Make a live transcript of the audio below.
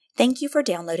Thank you for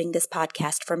downloading this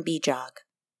podcast from BJOG.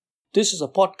 This is a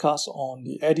podcast on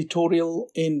the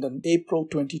editorial in the April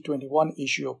 2021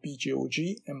 issue of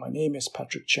BJOG, and my name is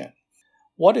Patrick Chen.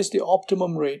 What is the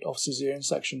optimum rate of caesarean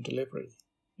section delivery?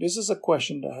 This is a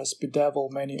question that has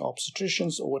bedeviled many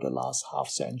obstetricians over the last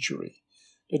half-century.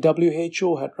 The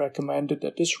WHO had recommended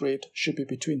that this rate should be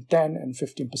between 10 and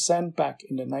 15% back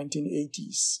in the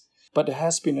 1980s, but there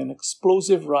has been an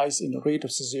explosive rise in the rate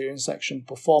of caesarean section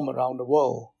performed around the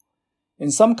world. In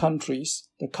some countries,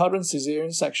 the current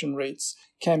caesarean section rates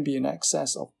can be in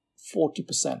excess of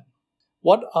 40%.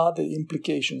 What are the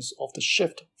implications of the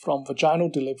shift from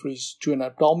vaginal deliveries to an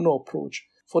abdominal approach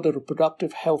for the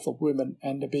reproductive health of women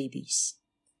and their babies?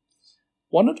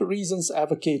 One of the reasons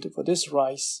advocated for this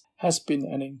rise has been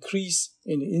an increase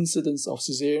in the incidence of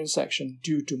caesarean section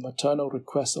due to maternal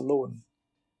requests alone.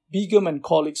 Begum and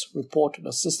colleagues reported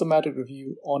a systematic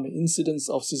review on the incidence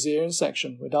of caesarean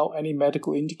section without any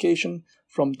medical indication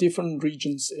from different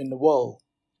regions in the world.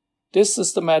 This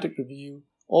systematic review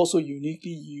also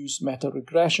uniquely used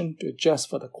meta-regression to adjust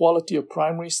for the quality of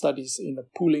primary studies in the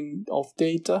pooling of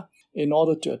data in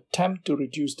order to attempt to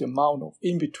reduce the amount of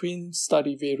in-between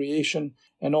study variation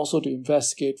and also to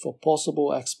investigate for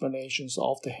possible explanations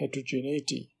of the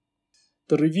heterogeneity.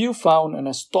 The review found an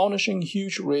astonishing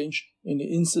huge range in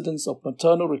the incidence of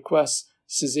maternal requests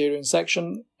caesarean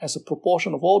section as a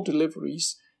proportion of all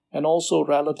deliveries and also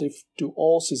relative to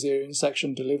all caesarean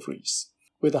section deliveries,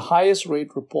 with the highest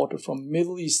rate reported from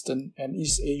Middle Eastern and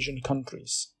East Asian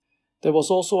countries. There was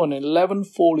also an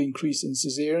 11-fold increase in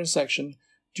caesarean section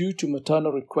due to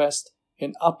maternal requests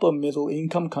in upper middle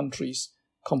income countries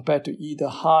compared to either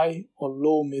high or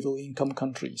low middle income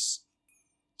countries.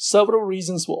 Several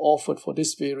reasons were offered for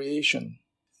this variation.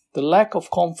 The lack of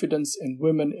confidence in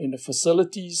women in the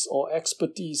facilities or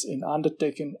expertise in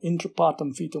undertaking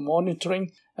intrapartum fetal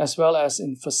monitoring as well as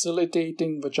in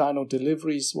facilitating vaginal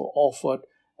deliveries were offered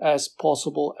as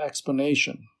possible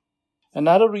explanation.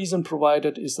 Another reason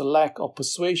provided is the lack of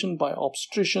persuasion by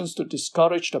obstetricians to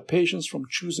discourage their patients from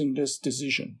choosing this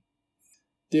decision.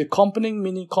 The accompanying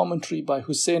mini-commentary by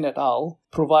Hussein et al.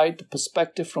 Provide the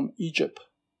perspective from Egypt,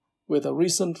 with a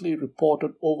recently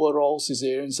reported overall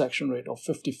caesarean section rate of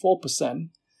 54%,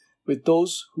 with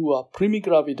those who are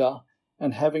primigravida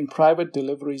and having private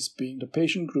deliveries being the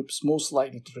patient groups most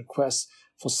likely to request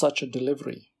for such a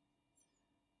delivery.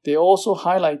 They also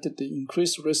highlighted the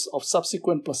increased risk of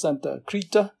subsequent placenta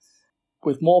accreta,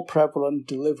 with more prevalent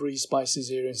deliveries by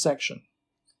caesarean section.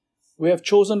 We have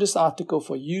chosen this article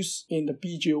for use in the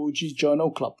BJOG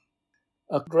Journal Club.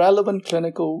 A relevant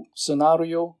clinical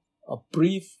scenario, a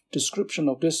brief description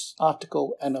of this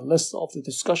article, and a list of the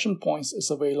discussion points is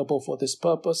available for this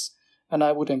purpose, and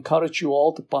I would encourage you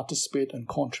all to participate and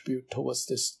contribute towards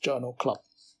this journal club.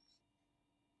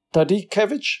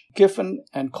 Tadikevich, Giffen,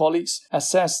 and colleagues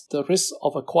assessed the risk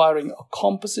of acquiring a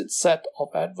composite set of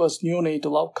adverse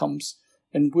neonatal outcomes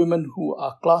in women who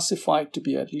are classified to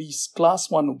be at least class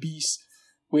 1 obese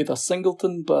with a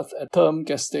singleton birth at term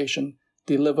gestation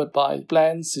delivered by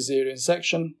planned caesarean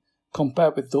section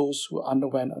compared with those who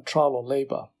underwent a trial of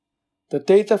labor. The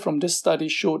data from this study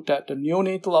showed that the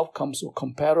neonatal outcomes were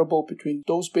comparable between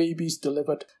those babies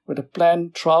delivered with a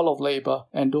planned trial of labor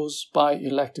and those by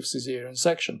elective caesarean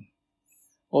section.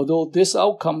 Although these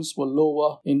outcomes were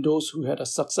lower in those who had a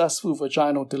successful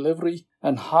vaginal delivery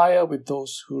and higher with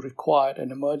those who required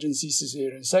an emergency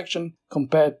caesarean section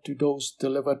compared to those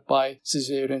delivered by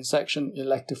caesarean section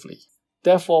electively.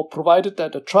 Therefore, provided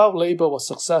that the trial labor was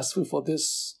successful for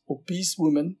this obese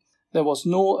woman, there was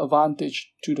no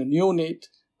advantage to the neonate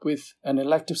with an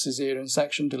elective caesarean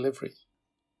section delivery.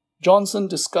 Johnson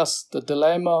discussed the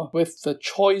dilemma with the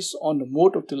choice on the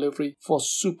mode of delivery for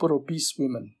super obese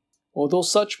women. Although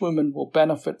such women will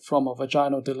benefit from a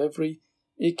vaginal delivery,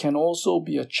 it can also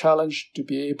be a challenge to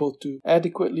be able to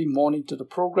adequately monitor the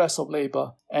progress of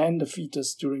labor and the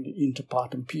fetus during the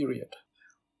interpartum period.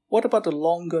 What about the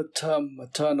longer-term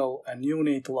maternal and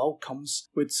neonatal outcomes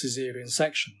with caesarean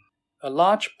section? A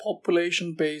large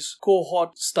population-based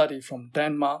cohort study from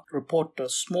Denmark reported a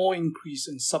small increase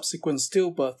in subsequent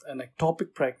stillbirth and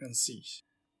ectopic pregnancies.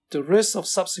 The risk of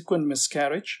subsequent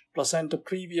miscarriage, placenta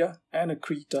previa, and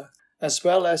accreta, as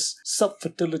well as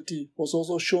subfertility, was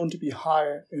also shown to be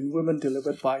higher in women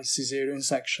delivered by caesarean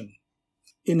section.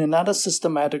 In another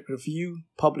systematic review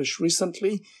published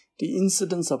recently, the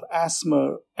incidence of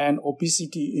asthma and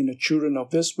obesity in the children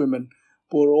of these women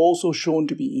were also shown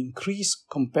to be increased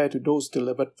compared to those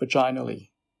delivered vaginally.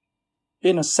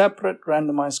 In a separate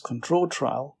randomized control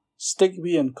trial,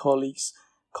 Stigby and colleagues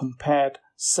compared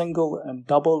single and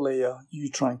double-layer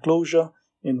uterine closure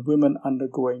in women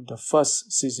undergoing the first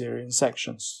caesarean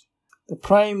sections. The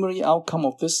primary outcome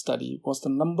of this study was the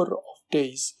number of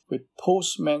days with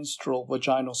post-menstrual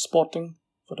vaginal spotting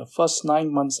for the first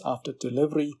 9 months after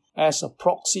delivery as a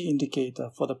proxy indicator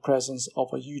for the presence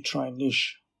of a uterine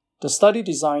niche. The study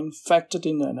design factored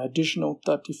in an additional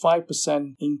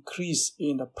 35% increase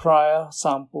in the prior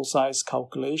sample size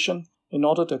calculation in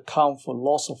order to account for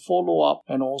loss of follow-up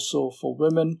and also for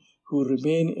women who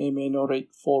remain amenorrheic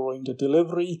following the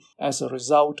delivery as a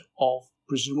result of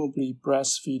presumably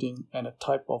breastfeeding and a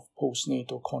type of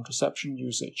postnatal contraception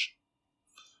usage.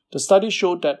 The study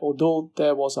showed that although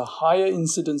there was a higher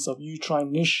incidence of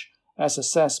uterine niche as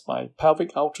assessed by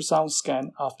pelvic ultrasound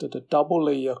scan after the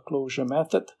double-layer closure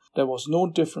method, there was no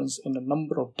difference in the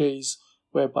number of days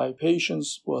whereby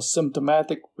patients were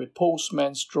symptomatic with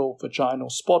post-menstrual vaginal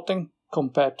spotting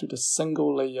compared to the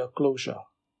single-layer closure.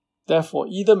 Therefore,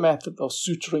 either method of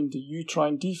suturing the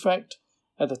uterine defect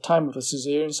at the time of a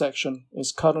caesarean section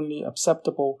is currently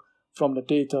acceptable from the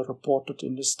data reported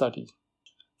in this study.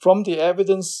 From the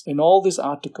evidence in all these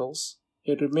articles,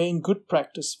 it remained good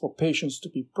practice for patients to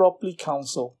be properly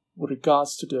counseled with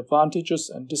regards to the advantages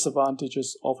and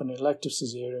disadvantages of an elective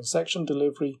caesarean section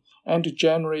delivery and to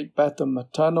generate better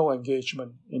maternal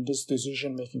engagement in this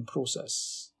decision-making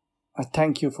process. I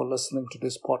thank you for listening to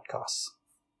this podcast.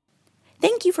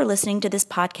 Thank you for listening to this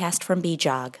podcast from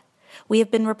BJOG. We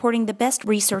have been reporting the best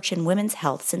research in women's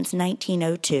health since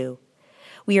 1902.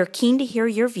 We are keen to hear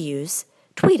your views.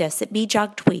 Tweet us at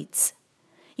BJOG Tweets.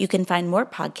 You can find more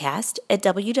podcasts at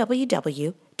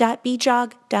www.bjog.org.